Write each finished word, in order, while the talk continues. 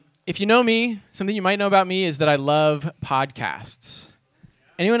If you know me, something you might know about me is that I love podcasts.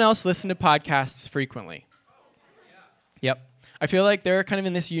 Anyone else listen to podcasts frequently? Yep. I feel like they're kind of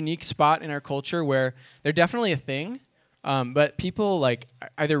in this unique spot in our culture where they're definitely a thing, but people like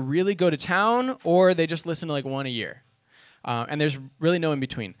either really go to town or they just listen to like one a year. And there's really no in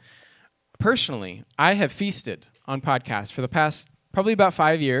between. Personally, I have feasted on podcasts for the past probably about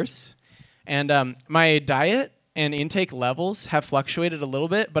 5 years, and my diet and intake levels have fluctuated a little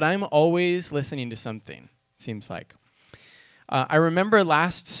bit, but I'm always listening to something, it seems like. I remember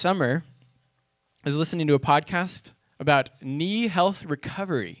last summer, I was listening to a podcast about knee health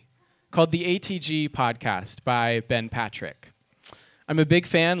recovery called the ATG podcast by Ben Patrick. I'm a big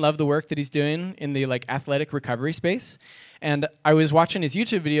fan, love the work that he's doing in the like athletic recovery space. And I was watching his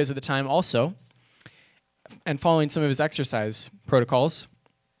YouTube videos at the time also and following some of his exercise protocols.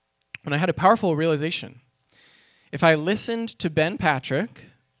 And I had a powerful realization. If I listened to Ben Patrick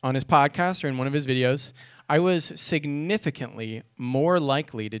on his podcast or in one of his videos, I was significantly more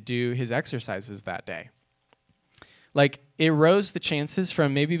likely to do his exercises that day. Like, it rose the chances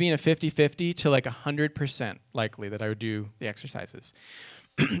from maybe being a 50-50 to like 100% likely that I would do the exercises.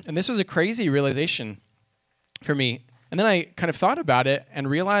 And this was a crazy realization for me. And then I kind of thought about it and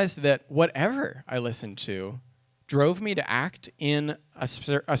realized that whatever I listened to drove me to act in a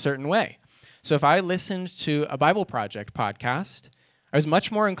certain way. So if I listened to a Bible Project podcast, I was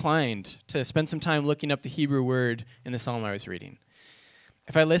much more inclined to spend some time looking up the Hebrew word in the psalm I was reading.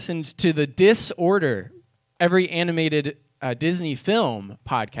 If I listened to the Disorder, every animated Disney film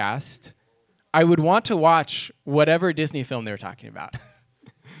podcast, I would want to watch whatever Disney film they were talking about.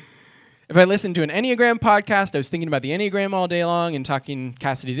 If I listened to an Enneagram podcast, I was thinking about the Enneagram all day long and talking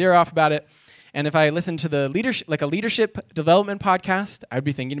Cassidy's ear off about it. And if I listened to the leadership development podcast, I'd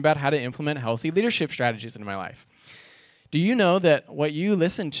be thinking about how to implement healthy leadership strategies into my life. Do you know that what you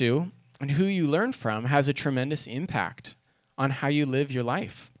listen to and who you learn from has a tremendous impact on how you live your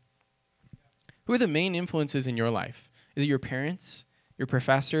life? Who are the main influences in your life? Is it your parents, your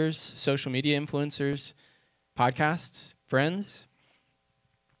professors, social media influencers, podcasts, friends?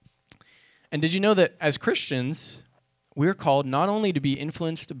 And did you know that as Christians, we're called not only to be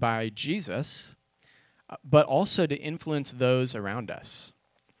influenced by Jesus, but also to influence those around us?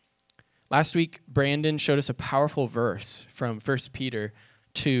 Last week, Brandon showed us a powerful verse from 1 Peter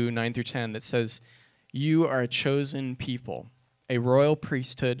 2, 9 through 10 that says, "You are a chosen people, a royal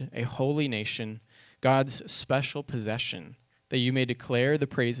priesthood, a holy nation, God's special possession, that you may declare the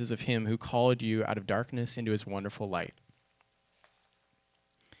praises of him who called you out of darkness into his wonderful light."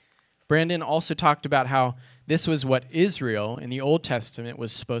 Brandon also talked about how this was what Israel in the Old Testament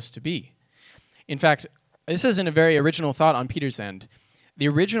was supposed to be. In fact, this isn't a very original thought on Peter's end. The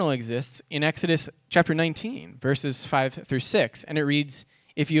original exists in Exodus chapter 19, verses 5 through 6, and it reads,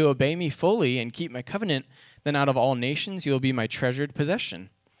 "If you obey me fully and keep my covenant, then out of all nations you will be my treasured possession.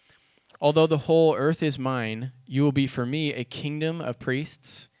 Although the whole earth is mine, you will be for me a kingdom of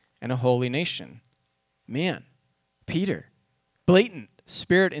priests and a holy nation." Man, Peter, blatant,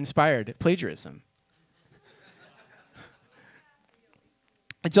 Spirit-inspired plagiarism.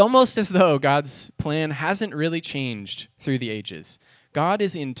 It's almost as though God's plan hasn't really changed through the ages. God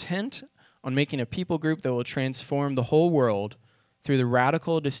is intent on making a people group that will transform the whole world through the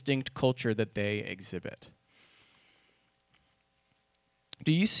radical, distinct culture that they exhibit.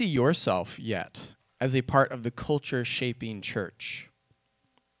 Do you see yourself yet as a part of the culture-shaping church?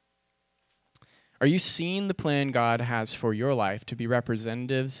 Are you seeing the plan God has for your life to be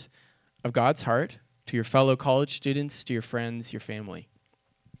representatives of God's heart to your fellow college students, to your friends, your family?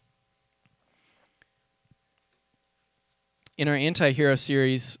 In our anti-hero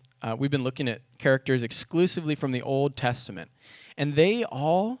series, we've been looking at characters exclusively from the Old Testament, and they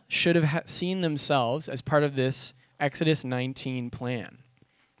all should have seen themselves as part of this Exodus 19 plan.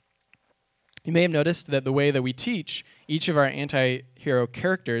 You may have noticed that the way that we teach each of our anti-hero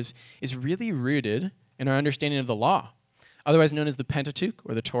characters is really rooted in our understanding of the law, otherwise known as the Pentateuch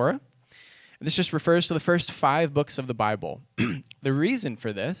or the Torah. This just refers to the first 5 books of the Bible. The reason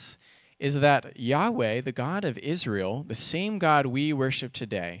for this is that Yahweh, the God of Israel, the same God we worship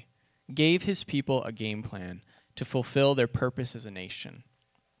today, gave his people a game plan to fulfill their purpose as a nation.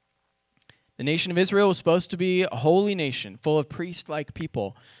 The nation of Israel was supposed to be a holy nation, full of priest-like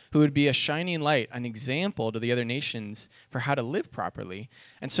people who would be a shining light, an example to the other nations for how to live properly.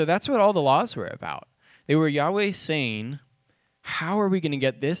 And so that's what all the laws were about. They were Yahweh saying, how are we going to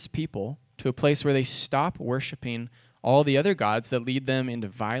get this people to a place where they stop worshiping all the other gods that lead them into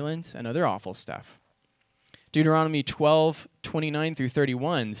violence and other awful stuff? Deuteronomy 12, 29 through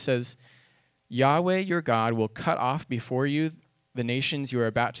 31 says, Yahweh your God will cut off before you the nations you are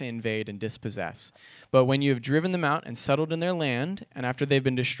about to invade and dispossess. But when you have driven them out and settled in their land, and after they've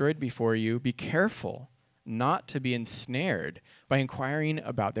been destroyed before you, be careful not to be ensnared by inquiring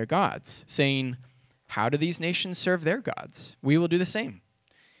about their gods, saying, 'How do these nations serve their gods? We will do the same.'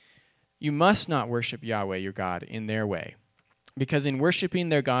 You must not worship Yahweh your God in their way, because in worshiping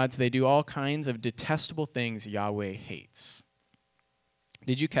their gods they do all kinds of detestable things Yahweh hates."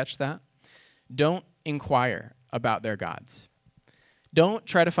 Did you catch that? Don't inquire about their gods. Don't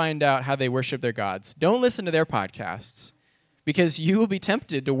try to find out how they worship their gods. Don't listen to their podcasts, because you will be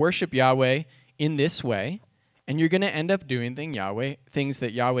tempted to worship Yahweh in this way, and you're going to end up doing things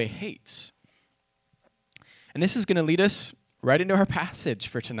that Yahweh hates. And this is going to lead us right into our passage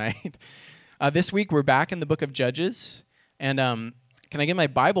for tonight. This week we're back in the book of Judges, and can I get my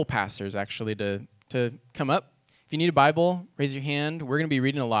Bible pastors actually to come up? If you need a Bible, raise your hand. We're going to be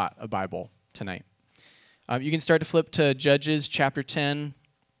reading a lot of Bible tonight. You can start to flip to Judges chapter 10.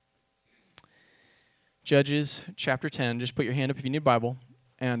 Judges chapter 10. Just put your hand up if you need a Bible.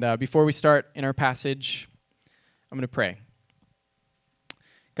 And before we start in our passage, I'm going to pray.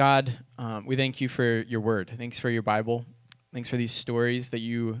 God, we thank you for your word. Thanks for your Bible. Thanks for these stories that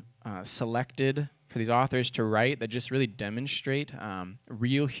you selected for these authors to write that just really demonstrate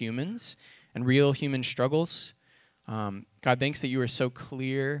real humans and real human struggles. God, thanks that you are so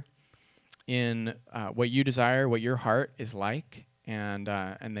clear in what you desire, what your heart is like, and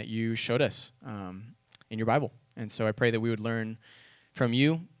that you showed us in your Bible. And so I pray that we would learn from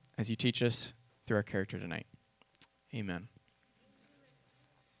you as you teach us through our character tonight. Amen.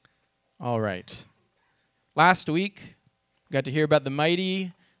 All right. Last week, we got to hear about the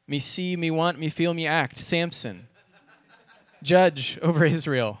mighty, me see, me want, me feel, me act, Samson, judge over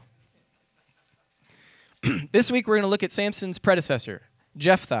Israel. This week, we're going to look at Samson's predecessor,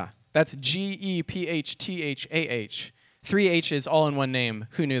 Jephthah. That's G-E-P-H-T-H-A-H. 3 H's all in one name.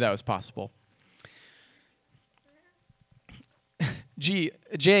 Who knew that was possible?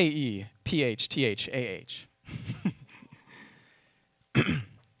 Jephthah.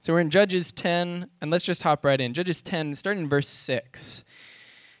 So we're in Judges 10, and let's just hop right in. Judges 10, starting in verse 6.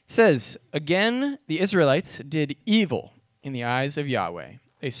 It says, "Again, the Israelites did evil in the eyes of Yahweh.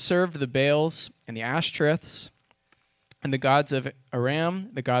 They served the Baals and the Ashtoreths, and the gods of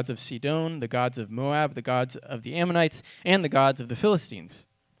Aram, the gods of Sidon, the gods of Moab, the gods of the Ammonites, and the gods of the Philistines.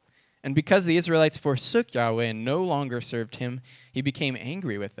 And because the Israelites forsook Yahweh and no longer served him, he became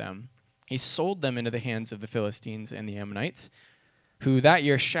angry with them. He sold them into the hands of the Philistines and the Ammonites, who that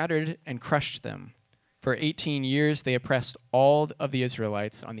year shattered and crushed them. For 18 years they oppressed all of the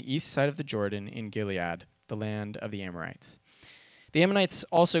Israelites on the east side of the Jordan in Gilead, the land of the Amorites. The Ammonites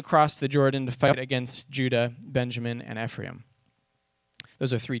also crossed the Jordan to fight against Judah, Benjamin, and Ephraim."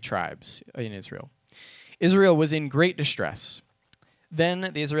 Those are 3 tribes in Israel. "Israel was in great distress. Then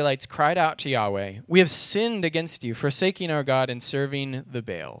the Israelites cried out to Yahweh, 'We have sinned against you, forsaking our God and serving the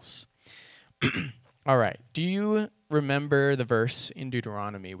Baals.'" All right. Do you remember the verse in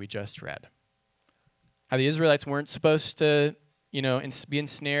Deuteronomy we just read? How the Israelites weren't supposed to, be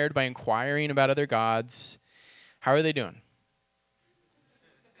ensnared by inquiring about other gods. How are they doing?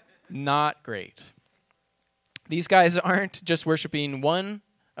 Not great. These guys aren't just worshiping one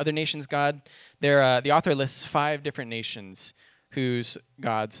other nation's god. The author lists 5 different nations whose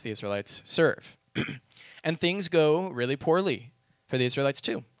gods the Israelites serve. And things go really poorly for the Israelites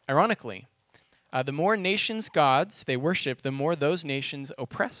too, ironically. The more nations' gods they worship, the more those nations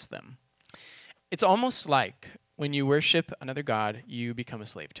oppress them. It's almost like when you worship another god, you become a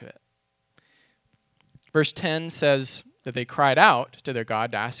slave to it. Verse 10 says that they cried out to their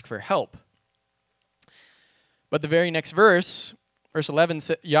God to ask for help. But the very next verse, verse 11,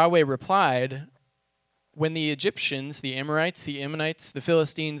 Yahweh replied, "When the Egyptians, the Amorites, the Ammonites, the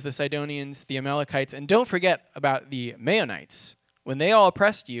Philistines, the Sidonians, the Amalekites, and don't forget about the Maonites, when they all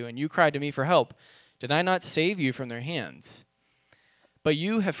oppressed you and you cried to me for help, did I not save you from their hands? But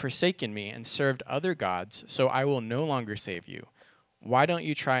you have forsaken me and served other gods, so I will no longer save you. Why don't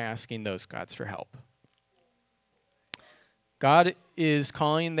you try asking those gods for help?" God is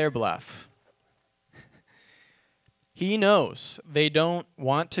calling their bluff. He knows they don't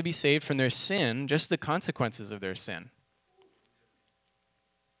want to be saved from their sin, just the consequences of their sin.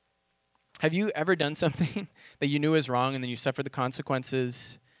 Have you ever done something that you knew was wrong and then you suffered the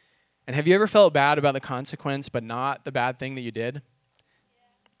consequences? And have you ever felt bad about the consequence but not the bad thing that you did?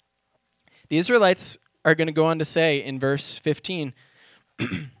 The Israelites are going to go on to say in verse 15,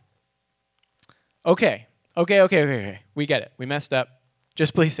 Okay. We get it. We messed up.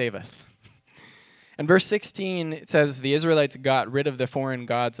 Just please save us. In verse 16, it says, the Israelites got rid of the foreign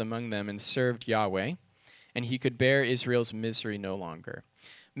gods among them and served Yahweh. and he could bear Israel's misery no longer.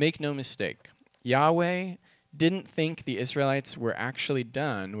 Make no mistake, Yahweh didn't think the Israelites were actually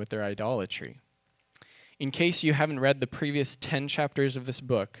done with their idolatry. In case you haven't read the previous 10 chapters of this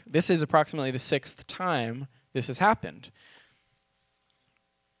book, this is approximately the 6th time this has happened.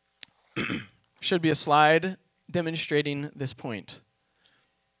 Should be a slide demonstrating this point.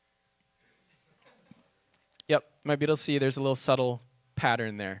 Yep, might be able to see there's a little subtle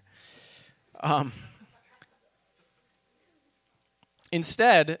pattern there.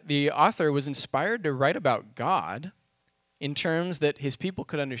 Instead, the author was inspired to write about God in terms that his people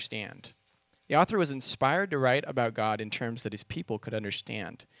could understand. The author was inspired to write about God in terms that his people could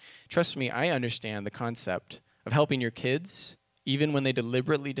understand. Trust me, I understand the concept of helping your kids, even when they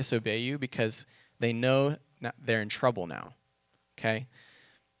deliberately disobey you, because they know they're in trouble now. Okay?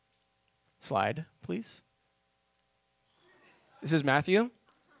 Slide, please. This is Matthew.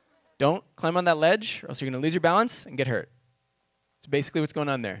 Don't climb on that ledge, or else you're going to lose your balance and get hurt. It's basically what's going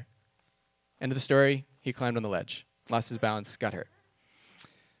on there. End of the story, he climbed on the ledge, lost his balance, got hurt.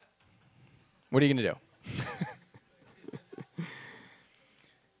 What are you going to do?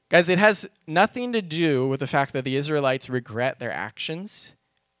 Guys, it has nothing to do with the fact that the Israelites regret their actions,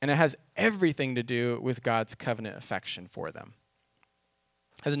 and it has everything to do with God's covenant affection for them.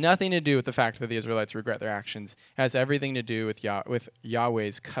 It has nothing to do with the fact that the Israelites regret their actions. It has everything to do with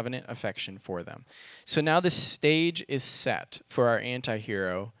Yahweh's covenant affection for them. So now the stage is set for our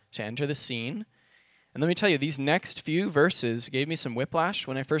anti-hero to enter the scene. And let me tell you, these next few verses gave me some whiplash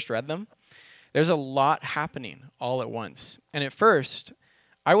when I first read them. There's a lot happening all at once. And at first,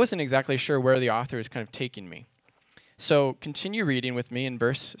 I wasn't exactly sure where the author is kind of taking me. So continue reading with me in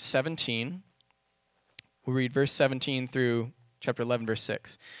verse 17. We'll read verse 17 through chapter 11, verse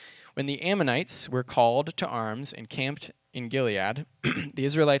 6. When the Ammonites were called to arms and camped in Gilead, the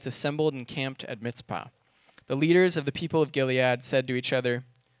Israelites assembled and camped at Mizpah. The leaders of the people of Gilead said to each other,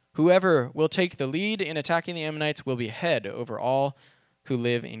 "Whoever will take the lead in attacking the Ammonites will be head over all who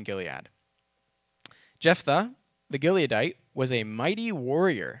live in Gilead." Jephthah, the Gileadite, was a mighty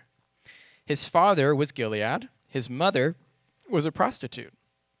warrior. His father was Gilead. His mother was a prostitute.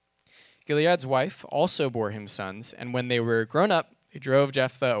 Gilead's wife also bore him sons, and when they were grown up, they drove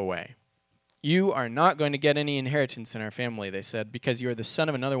Jephthah away. "You are not going to get any inheritance in our family," they said, "because you are the son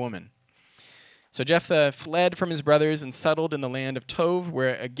of another woman." So Jephthah fled from his brothers and settled in the land of Tov,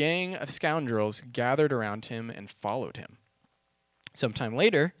 where a gang of scoundrels gathered around him and followed him. Sometime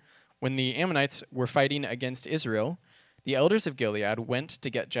later, when the Ammonites were fighting against Israel, the elders of Gilead went to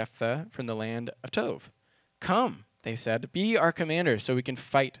get Jephthah from the land of Tov. "Come," they said, "be our commander so we can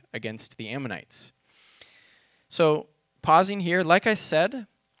fight against the Ammonites." So, pausing here, like I said,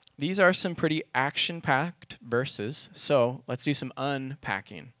 these are some pretty action-packed verses, so let's do some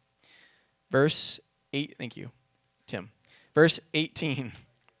unpacking. Verse 8, thank you, Tim. Verse 18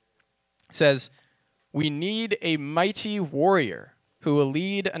 says, "We need a mighty warrior who will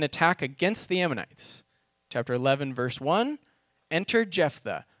lead an attack against the Ammonites." Chapter 11, verse 1, "Enter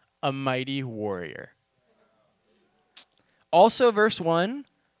Jephthah, a mighty warrior." Also, verse 1,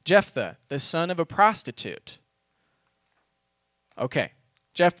 Jephthah, the son of a prostitute. Okay,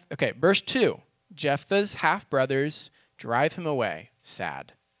 verse 2, Jephthah's half-brothers drive him away.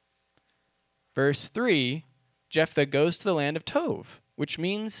 Sad. Verse 3, Jephthah goes to the land of Tov, which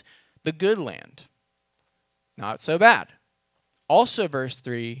means the good land. Not so bad. Also, verse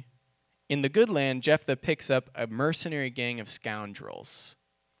 3, in the good land, Jephthah picks up a mercenary gang of scoundrels.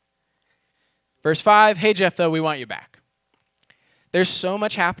 Verse 5, "Hey, Jephthah, we want you back." There's so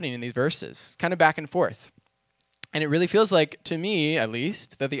much happening in these verses. It's kind of back and forth. And it really feels like, to me at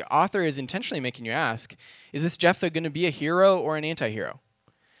least, that the author is intentionally making you ask, is this Jephthah going to be a hero or an anti-hero?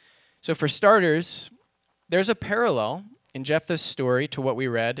 So for starters, there's a parallel in Jephthah's story to what we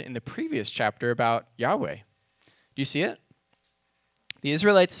read in the previous chapter about Yahweh. Do you see it? The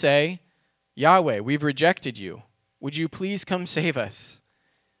Israelites say, "Yahweh, we've rejected you. Would you please come save us?"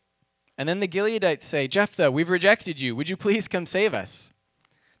 And then the Gileadites say, "Jephthah, we've rejected you. Would you please come save us?"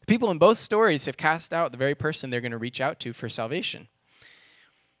 The people in both stories have cast out the very person they're going to reach out to for salvation.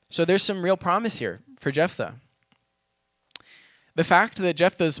 So there's some real promise here for Jephthah. The fact that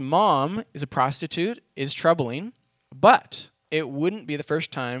Jephthah's mom is a prostitute is troubling, but it wouldn't be the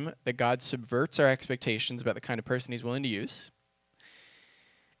first time that God subverts our expectations about the kind of person he's willing to use.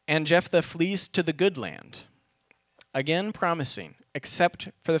 And Jephthah flees to the good land. Again, promising, except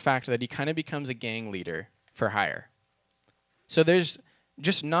for the fact that he kind of becomes a gang leader for hire. So there's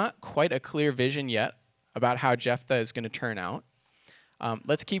just not quite a clear vision yet about how Jephthah is going to turn out.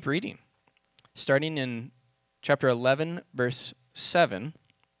 Let's keep reading. Starting in chapter 11, verse 7,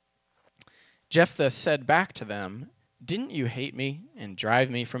 Jephthah said back to them, "Didn't you hate me and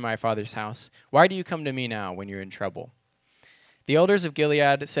drive me from my father's house? Why do you come to me now when you're in trouble?" The elders of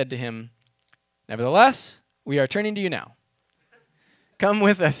Gilead said to him, "Nevertheless, we are turning to you now. Come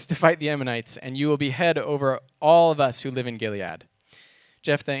with us to fight the Ammonites, and you will be head over all of us who live in Gilead."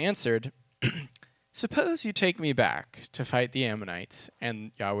 Jephthah answered, "Suppose you take me back to fight the Ammonites,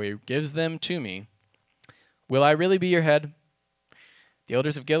 and Yahweh gives them to me. Will I really be your head?" The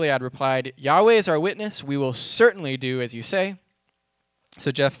elders of Gilead replied, "Yahweh is our witness. We will certainly do as you say."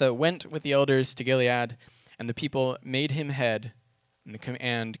 So Jephthah went with the elders to Gilead, and the people made him head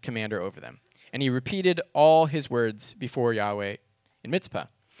and commander over them. And he repeated all his words before Yahweh in Mizpah.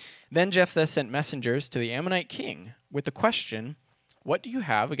 Then Jephthah sent messengers to the Ammonite king with the question, "What do you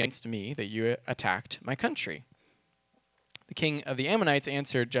have against me that you attacked my country?" The king of the Ammonites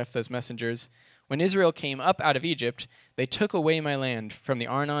answered Jephthah's messengers, "When Israel came up out of Egypt, they took away my land from the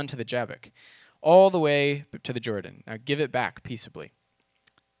Arnon to the Jabbok, all the way to the Jordan. Now give it back peaceably."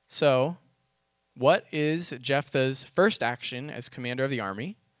 So, what is Jephthah's first action as commander of the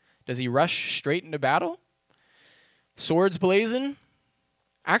army? Does he rush straight into battle? Swords blazing?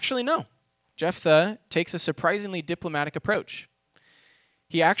 Actually, no. Jephthah takes a surprisingly diplomatic approach.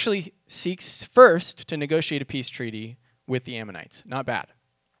 He actually seeks first to negotiate a peace treaty with the Ammonites. Not bad.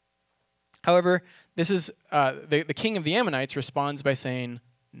 However, this is the king of the Ammonites responds by saying,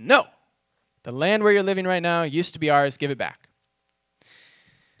 "No, the land where you're living right now used to be ours, give it back."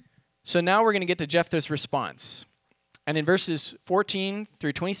 So now we're going to get to Jephthah's response. And in verses 14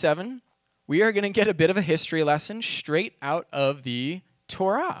 through 27, we are going to get a bit of a history lesson straight out of the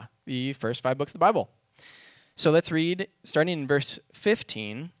Torah, the first 5 books of the Bible. So let's read, starting in verse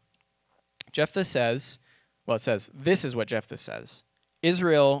 15. Jephthah says, this is what Jephthah says.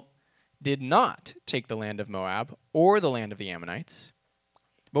 "Israel did not take the land of Moab or the land of the Ammonites,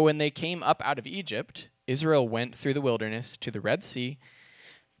 but when they came up out of Egypt, Israel went through the wilderness to the Red Sea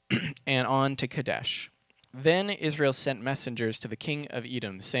and on to Kadesh. Then Israel sent messengers to the king of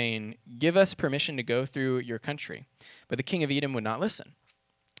Edom, saying, 'Give us permission to go through your country.' But the king of Edom would not listen.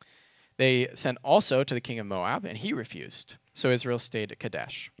 They sent also to the king of Moab, and he refused. So Israel stayed at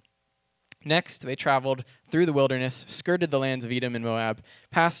Kadesh. Next, they traveled through the wilderness, skirted the lands of Edom and Moab,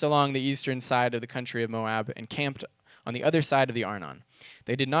 passed along the eastern side of the country of Moab, and camped on the other side of the Arnon.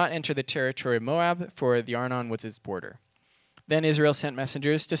 They did not enter the territory of Moab, for the Arnon was its border. Then Israel sent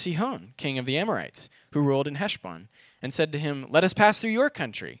messengers to Sihon, king of the Amorites, who ruled in Heshbon, and said to him, 'Let us pass through your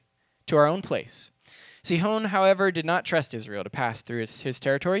country, to our own place.' Sihon, however, did not trust Israel to pass through his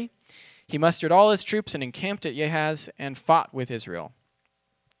territory. He mustered all his troops and encamped at Jahaz and fought with Israel.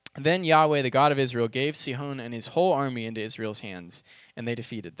 Then Yahweh, the God of Israel, gave Sihon and his whole army into Israel's hands, and they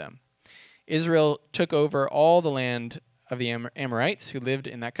defeated them. Israel took over all the land of the Amorites who lived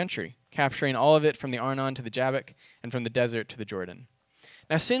in that country, capturing all of it from the Arnon to the Jabbok and from the desert to the Jordan.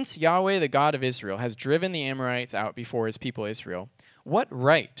 Now, since Yahweh, the God of Israel, has driven the Amorites out before his people Israel, what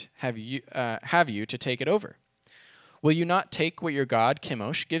right have you to take it over? Will you not take what your god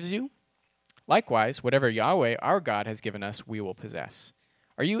Chemosh gives you? Likewise, whatever Yahweh, our God, has given us, we will possess.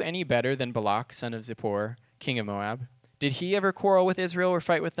 Are you any better than Balak, son of Zippor, king of Moab? Did he ever quarrel with Israel or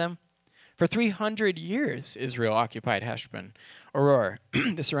fight with them? For 300 years Israel occupied Heshbon, Aroer,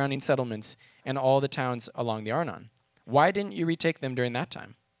 the surrounding settlements, and all the towns along the Arnon. Why didn't you retake them during that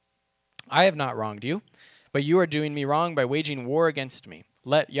time? I have not wronged you, but you are doing me wrong by waging war against me.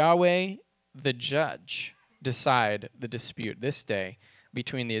 Let Yahweh, the judge, decide the dispute this day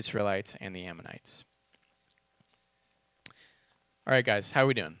between the Israelites and the Ammonites." All right, guys, how are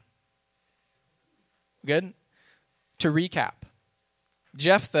we doing? Good? To recap,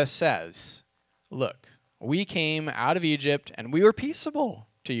 Jephthah says, "Look, we came out of Egypt and we were peaceable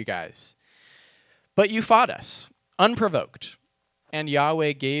to you guys, but you fought us unprovoked, and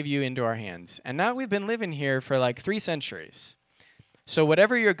Yahweh gave you into our hands. And now we've been living here for like 3 centuries. So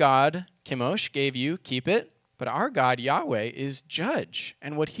whatever your god, Chemosh, gave you, keep it. But our God, Yahweh, is judge,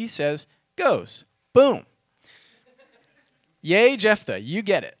 and what he says goes. Boom. Yay, Jephthah, you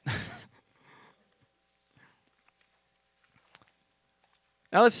get it."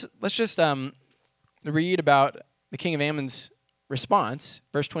 Now let's just read about the king of Ammon's response,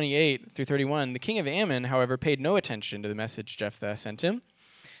 verse 28 through 31. The king of Ammon, however, paid no attention to the message Jephthah sent him.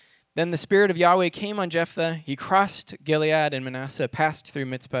 Then the Spirit of Yahweh came on Jephthah. He crossed Gilead and Manasseh, passed through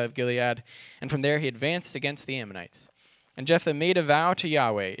Mizpah of Gilead, and from there he advanced against the Ammonites. And Jephthah made a vow to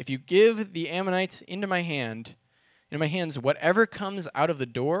Yahweh, "If you give the Ammonites into my hands, whatever comes out of the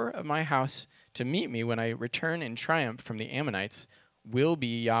door of my house to meet me when I return in triumph from the Ammonites will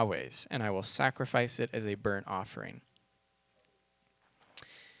be Yahweh's, and I will sacrifice it as a burnt offering."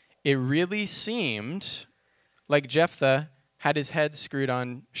 it really seemed like Jephthah had his head screwed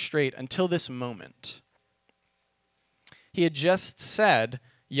on straight until this moment. He had just said,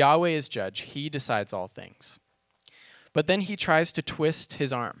 Yahweh is judge, he decides all things. But then he tries to twist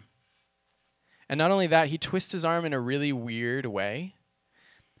his arm. And not only that, he twists his arm in a really weird way.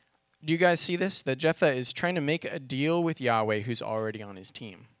 Do you guys see this? That Jephthah is trying to make a deal with Yahweh who's already on his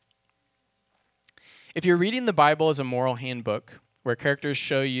team. If you're reading the Bible as a moral handbook, where characters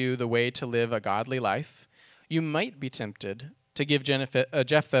show you the way to live a godly life, you might be tempted to give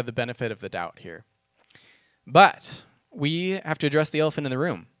Jephthah the benefit of the doubt here. But we have to address the elephant in the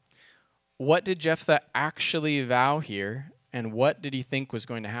room. What did Jephthah actually vow here, and what did he think was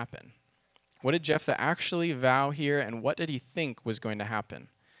going to happen? What did Jephthah actually vow here, and what did he think was going to happen?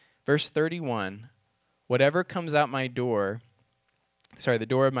 Verse 31, whatever comes out the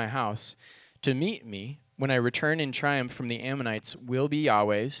door of my house, to meet me when I return in triumph from the Ammonites will be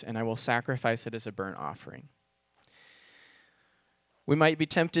Yahweh's, and I will sacrifice it as a burnt offering. We might be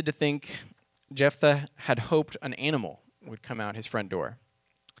tempted to think Jephthah had hoped an animal would come out his front door.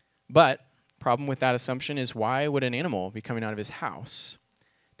 But problem with that assumption is, why would an animal be coming out of his house?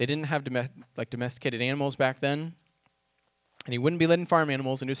 They didn't have domesticated animals back then, and he wouldn't be letting farm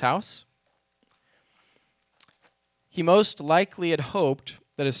animals into his house. He most likely had hoped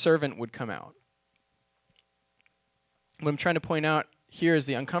that a servant would come out. What I'm trying to point out here is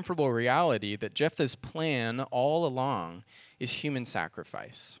the uncomfortable reality that Jephthah's plan all along is human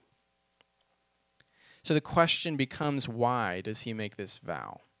sacrifice. So the question becomes, why does he make this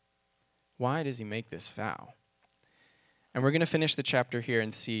vow? Why does he make this vow? And we're going to finish the chapter here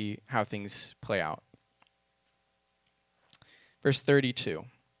and see how things play out. Verse 32,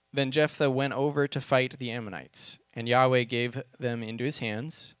 then Jephthah went over to fight the Ammonites, and Yahweh gave them into his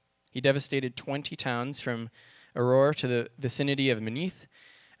hands. He devastated 20 towns from Aroer to the vicinity of Menith,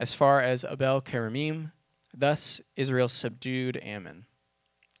 as far as Abel-keramim. Thus Israel subdued Ammon.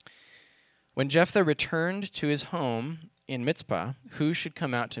 When Jephthah returned to his home in Mizpah, who should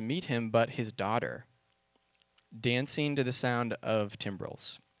come out to meet him but his daughter, dancing to the sound of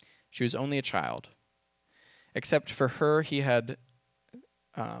timbrels? She was only a child. Except for her, he had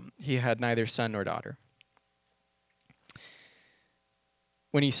neither son nor daughter.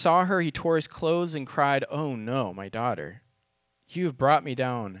 When he saw her, he tore his clothes and cried, "Oh no, my daughter, you have brought me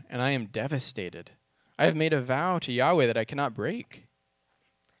down, and I am devastated. I have made a vow to Yahweh that I cannot break."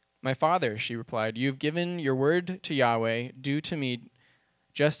 "My father," she replied, "you have given your word to Yahweh. Do to me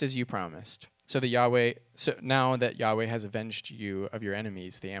just as you promised, so now that Yahweh has avenged you of your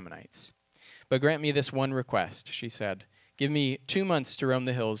enemies, the Ammonites. But grant me this one request," she said. "Give me 2 months to roam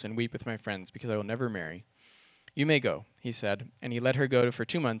the hills and weep with my friends, because I will never marry." "You may go," he said, and he let her go for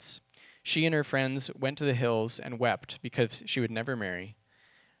 2 months. She and her friends went to the hills and wept because she would never marry.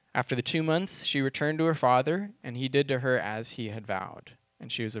 After the 2 months, she returned to her father, and he did to her as he had vowed, and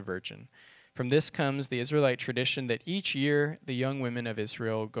she was a virgin. From this comes the Israelite tradition that each year the young women of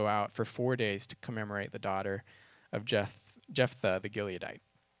Israel go out for 4 days to commemorate the daughter of Jephthah the Gileadite.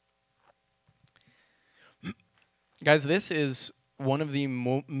 Guys, this is one of the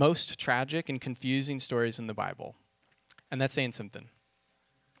most tragic and confusing stories in the Bible. And that's saying something.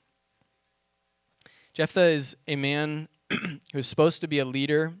 Jephthah is a man who's supposed to be a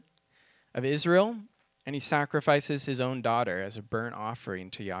leader of Israel, and he sacrifices his own daughter as a burnt offering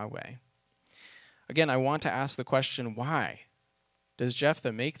to Yahweh. Again, I want to ask the question, why does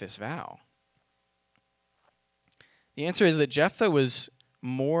Jephthah make this vow? The answer is that Jephthah was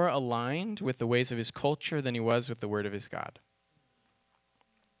more aligned with the ways of his culture than he was with the word of his God.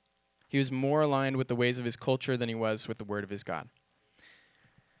 He was more aligned with the ways of his culture than he was with the word of his God.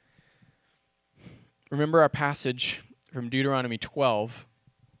 Remember our passage from Deuteronomy 12.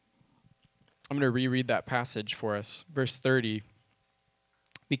 I'm going to reread that passage for us. Verse 30.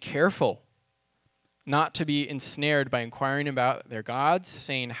 Be careful not to be ensnared by inquiring about their gods,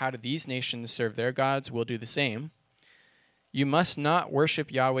 saying, "How do these nations serve their gods? We'll do the same." You must not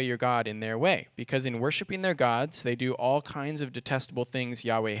worship Yahweh your God in their way, because in worshiping their gods, they do all kinds of detestable things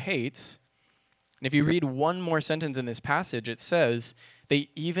Yahweh hates. And if you read one more sentence in this passage, it says, they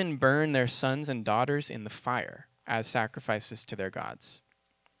even burn their sons and daughters in the fire as sacrifices to their gods.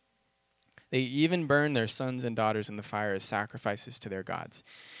 They even burn their sons and daughters in the fire as sacrifices to their gods.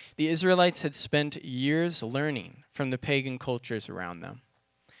 The Israelites had spent years learning from the pagan cultures around them.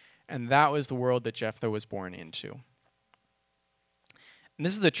 And that was the world that Jephthah was born into. And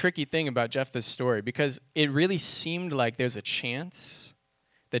this is the tricky thing about Jephthah's story, because it really seemed like there's a chance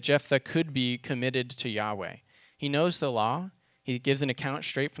that Jephthah could be committed to Yahweh. He knows the law. He gives an account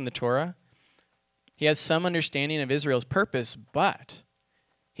straight from the Torah. He has some understanding of Israel's purpose, but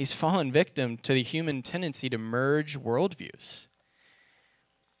He's fallen victim to the human tendency to merge worldviews.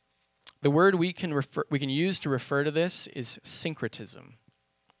 The word we can use to refer to this is syncretism.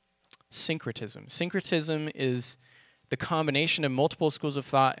 Syncretism. Syncretism is the combination of multiple schools of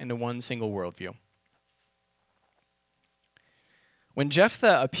thought into one single worldview. When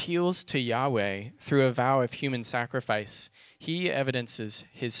Jephthah appeals to Yahweh through a vow of human sacrifice, he evidences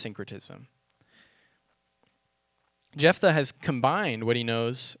his syncretism. Jephthah has combined what he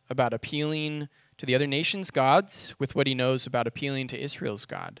knows about appealing to the other nations' gods with what he knows about appealing to Israel's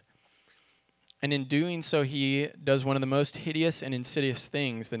God. And in doing so, he does one of the most hideous and insidious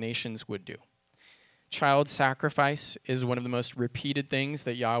things the nations would do. Child sacrifice is one of the most repeated things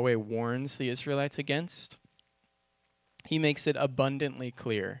that Yahweh warns the Israelites against. He makes it abundantly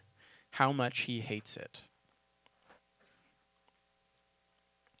clear how much he hates it.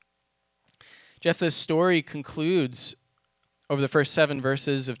 Jephthah's story concludes over the first 7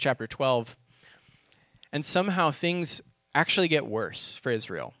 verses of chapter 12, and somehow things actually get worse for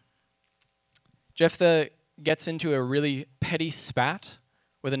Israel. Jephthah gets into a really petty spat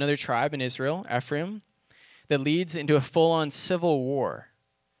with another tribe in Israel, Ephraim, that leads into a full-on civil war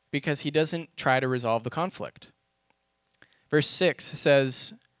because he doesn't try to resolve the conflict. Verse 6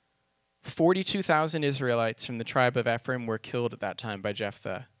 says, 42,000 Israelites from the tribe of Ephraim were killed at that time by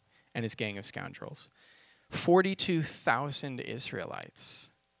Jephthah and his gang of scoundrels. 42,000 Israelites.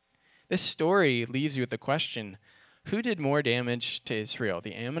 This story leaves you with the question, who did more damage to Israel,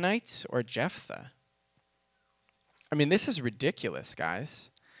 the Ammonites or Jephthah? I mean, this is ridiculous, guys.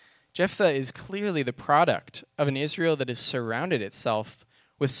 Jephthah is clearly the product of an Israel that has surrounded itself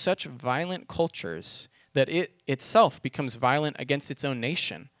with such violent cultures that it itself becomes violent against its own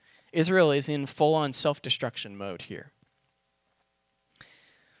nation. Israel is in full-on self-destruction mode here.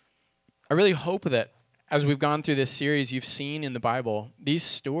 I really hope that as we've gone through this series, you've seen in the Bible, these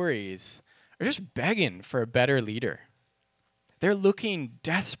stories are just begging for a better leader. They're looking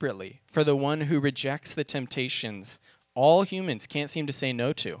desperately for the one who rejects the temptations all humans can't seem to say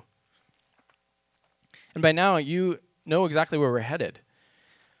no to. And by now, you know exactly where we're headed.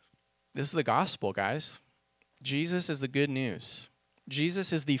 This is the gospel, guys. Jesus is the good news.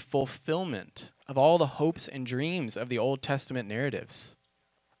 Jesus is the fulfillment of all the hopes and dreams of the Old Testament narratives.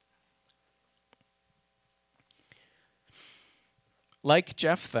 Like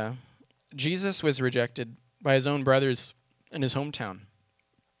Jephthah, Jesus was rejected by his own brothers in his hometown.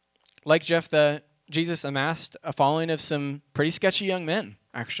 Like Jephthah, Jesus amassed a following of some pretty sketchy young men,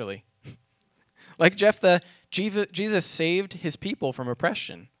 actually. Like Jephthah, Jesus saved his people from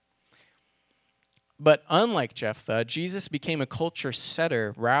oppression. But unlike Jephthah, Jesus became a culture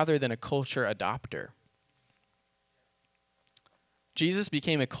setter rather than a culture adopter. Jesus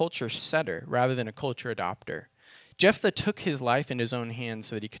became a culture setter rather than a culture adopter. Jephthah took his life in his own hands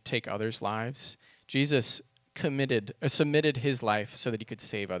so that he could take others' lives. Jesus submitted his life so that he could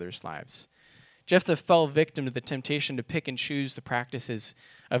save others' lives. Jephthah fell victim to the temptation to pick and choose the practices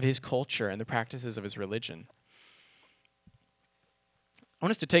of his culture and the practices of his religion. I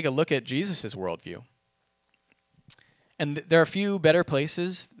want us to take a look at Jesus' worldview. And there are a few better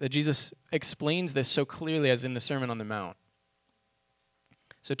places that Jesus explains this so clearly as in the Sermon on the Mount.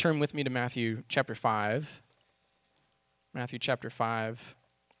 So turn with me to Matthew chapter 5. Matthew chapter 5,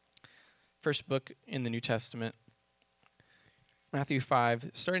 first book in the New Testament. Matthew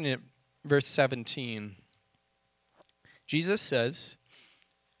 5, starting at verse 17. Jesus says,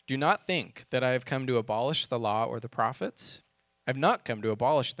 "Do not think that I have come to abolish the law or the prophets. I have not come to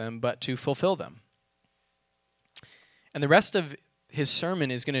abolish them, but to fulfill them." And the rest of his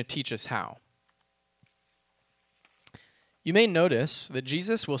sermon is going to teach us how. You may notice that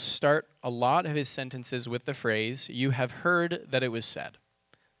Jesus will start a lot of his sentences with the phrase, "You have heard that it was said."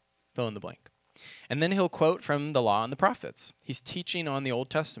 Fill in the blank. And then he'll quote from the law and the prophets. He's teaching on the Old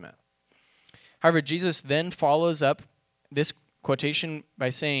Testament. However, Jesus then follows up this quotation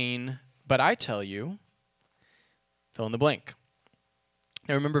by saying, "But I tell you," fill in the blank.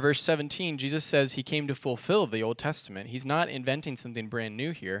 Now remember verse 17, Jesus says he came to fulfill the Old Testament. He's not inventing something brand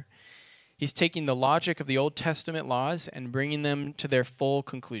new here. He's taking the logic of the Old Testament laws and bringing them to their full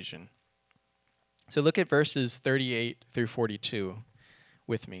conclusion. So look at verses 38 through 42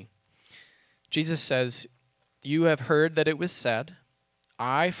 with me. Jesus says, "You have heard that it was said,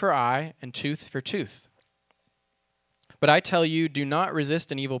 'Eye for eye and tooth for tooth.' But I tell you, do not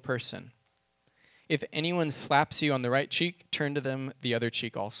resist an evil person. If anyone slaps you on the right cheek, turn to them the other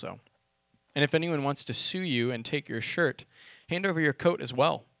cheek also. And if anyone wants to sue you and take your shirt, hand over your coat as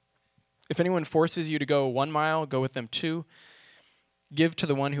well. If anyone forces you to go 1 mile, go with them 2. Give to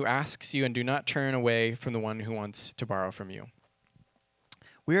the one who asks you, and do not turn away from the one who wants to borrow from you.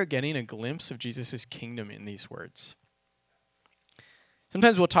 we are getting a glimpse of Jesus' kingdom in these words.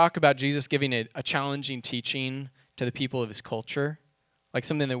 Sometimes we'll talk about Jesus giving a challenging teaching to the people of his culture, like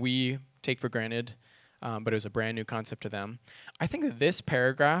something that we take for granted, but it was a brand new concept to them. I think that this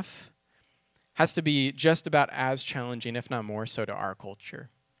paragraph has to be just about as challenging, if not more so, to our culture.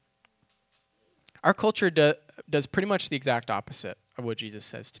 Our culture does pretty much the exact opposite of what Jesus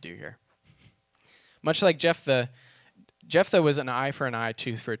says to do here. Much like Jephthah was an eye for an eye,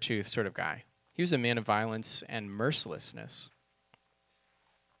 tooth for a tooth sort of guy. He was a man of violence and mercilessness.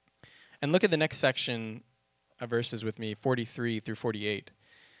 And look at the next section of verses with me, 43 through 48.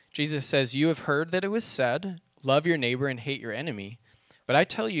 Jesus says, "You have heard that it was said, 'Love your neighbor and hate your enemy.' But I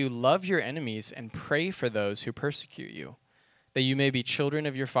tell you, love your enemies and pray for those who persecute you, that you may be children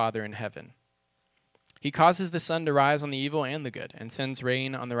of your Father in heaven. He causes the sun to rise on the evil and the good, and sends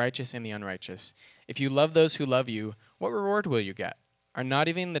rain on the righteous and the unrighteous. If you love those who love you, what reward will you get? Are not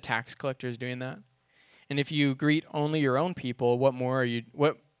even the tax collectors doing that? And if you greet only your own people, what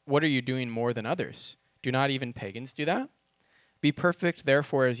are you doing more than others? Do not even pagans do that? Be perfect,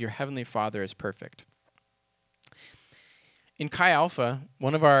 therefore, as your heavenly Father is perfect." In Chi Alpha,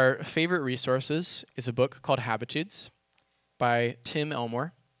 one of our favorite resources is a book called Habitudes by Tim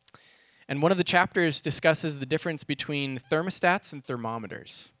Elmore. And one of the chapters discusses the difference between thermostats and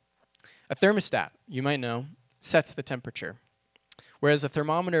thermometers. A thermostat, you might know, sets the temperature, whereas a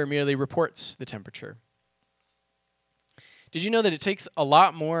thermometer merely reports the temperature. Did you know that it takes a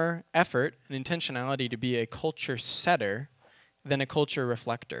lot more effort and intentionality to be a culture setter than a culture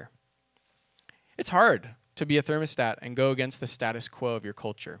reflector? It's hard to be a thermostat and go against the status quo of your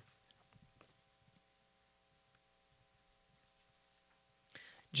culture.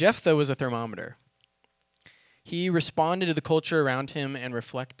 Jephthah was a thermometer. He responded to the culture around him and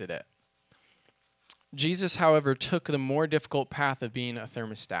reflected it. Jesus, however, took the more difficult path of being a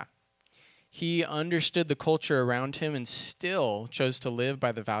thermostat. He understood the culture around him and still chose to live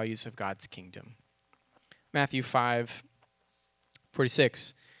by the values of God's kingdom. Matthew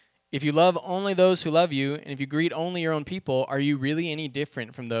 5:46. "If you love only those who love you, and if you greet only your own people, are you really any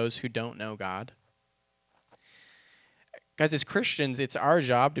different from those who don't know God?" Guys, as Christians, it's our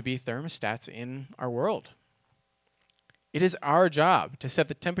job to be thermostats in our world. It is our job to set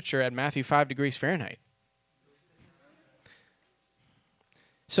the temperature at Matthew 5 degrees Fahrenheit.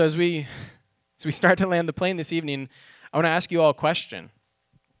 So as we start to land the plane this evening, I want to ask you all a question.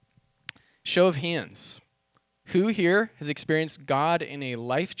 Show of hands. Who here has experienced God in a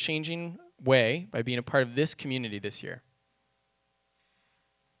life-changing way by being a part of this community this year?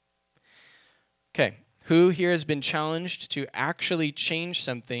 Okay. Who here has been challenged to actually change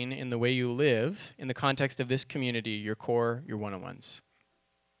something in the way you live in the context of this community, your core, your one-on-ones?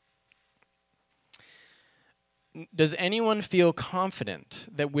 Does anyone feel confident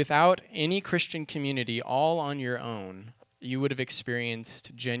that without any Christian community all on your own, you would have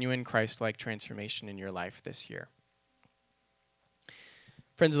experienced genuine Christ-like transformation in your life this year?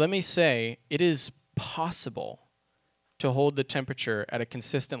 Friends, let me say, it is possible to hold the temperature at a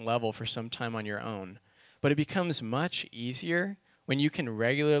consistent level for some time on your own, but it becomes much easier when you can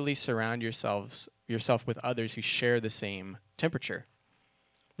regularly surround yourself with others who share the same temperature,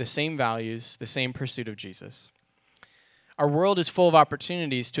 the same values, the same pursuit of Jesus. Our world is full of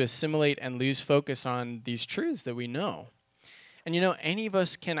opportunities to assimilate and lose focus on these truths that we know. And you know, any of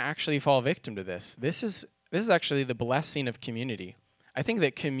us can actually fall victim to this. This is actually the blessing of community. I think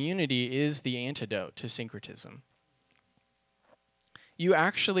that community is the antidote to syncretism. You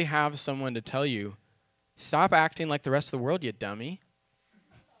actually have someone to tell you, "Stop acting like the rest of the world, you dummy."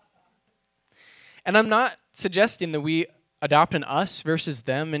 And I'm not suggesting that we adopt an us versus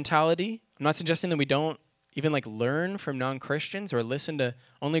them mentality. I'm not suggesting that we don't even learn from non-Christians or listen to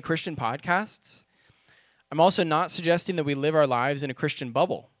only Christian podcasts. I'm also not suggesting that we live our lives in a Christian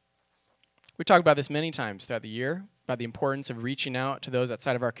bubble. We talk about this many times throughout the year, about the importance of reaching out to those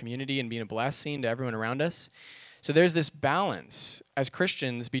outside of our community and being a blessing to everyone around us. So there's this balance as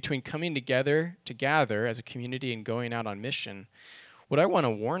Christians between coming together to gather as a community and going out on mission. What I want to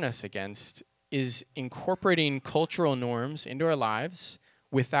warn us against is incorporating cultural norms into our lives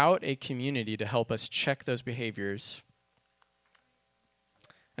without a community to help us check those behaviors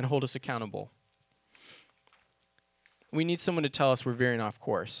and hold us accountable. We need someone to tell us we're veering off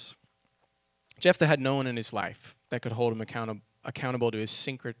course. Jephthah had no one in his life that could hold him accountable to his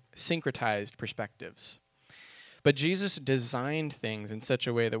syncretized perspectives. But Jesus designed things in such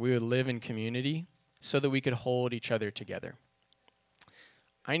a way that we would live in community so that we could hold each other together.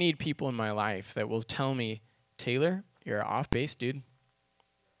 I need people in my life that will tell me, "Taylor, you're off base, dude.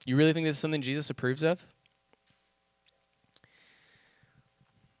 You really think this is something Jesus approves of?"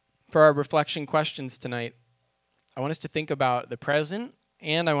 For our reflection questions tonight, I want us to think about the present,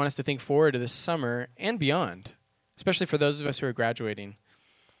 and I want us to think forward to this summer and beyond, especially for those of us who are graduating.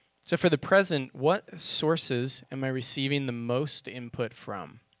 So for the present, what sources am I receiving the most input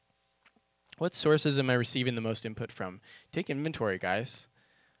from? What sources am I receiving the most input from? Take inventory, guys.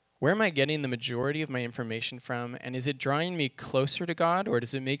 Where am I getting the majority of my information from, and is it drawing me closer to God, or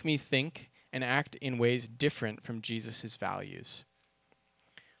does it make me think and act in ways different from Jesus' values?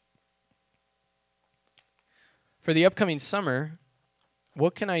 For the upcoming summer,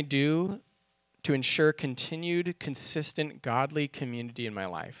 what can I do to ensure continued, consistent, godly community in my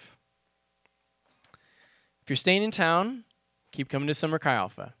life? If you're staying in town, keep coming to Summer Chi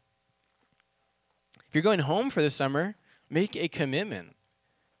Alpha. If you're going home for the summer, make a commitment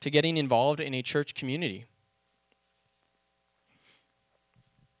to getting involved in a church community.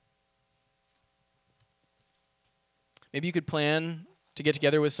 Maybe you could plan to get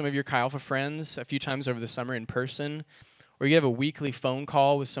together with some of your Chi Alpha friends a few times over the summer in person, or you have a weekly phone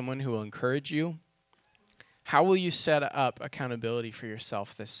call with someone who will encourage you. How will you set up accountability for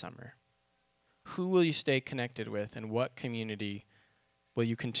yourself this summer? Who will you stay connected with, and what community will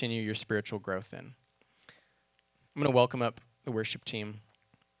you continue your spiritual growth in? I'm going to welcome up the worship team.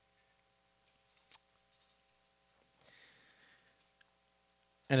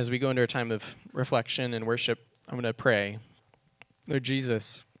 And as we go into our time of reflection and worship, I'm going to pray. Lord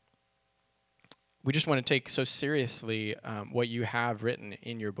Jesus, we just want to take so seriously what you have written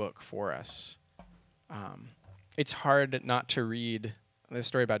in your book for us. It's hard not to read the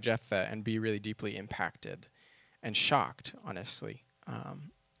story about Jephthah and be really deeply impacted and shocked, honestly.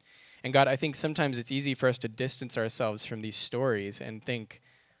 And God, I think sometimes it's easy for us to distance ourselves from these stories and think,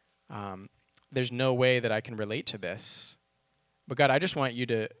 there's no way that I can relate to this. But God, I just want you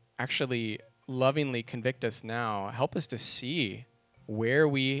to actually lovingly convict us now. Help us to see where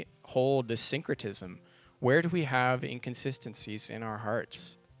we hold this syncretism. Where do we have inconsistencies in our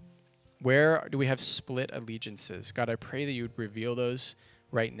hearts? Where do we have split allegiances? God, I pray that you would reveal those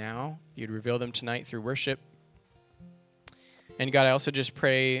right now. You'd reveal them tonight through worship. And God, I also just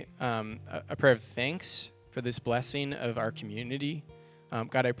pray a prayer of thanks for this blessing of our community.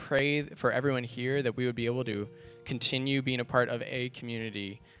 God, I pray for everyone here that we would be able to continue being a part of a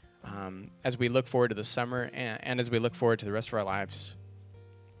community as we look forward to the summer and as we look forward to the rest of our lives.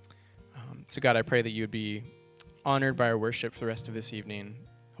 So God, I pray that you would be honored by our worship for the rest of this evening.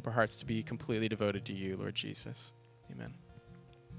 Help our hearts to be completely devoted to you, Lord Jesus. Amen.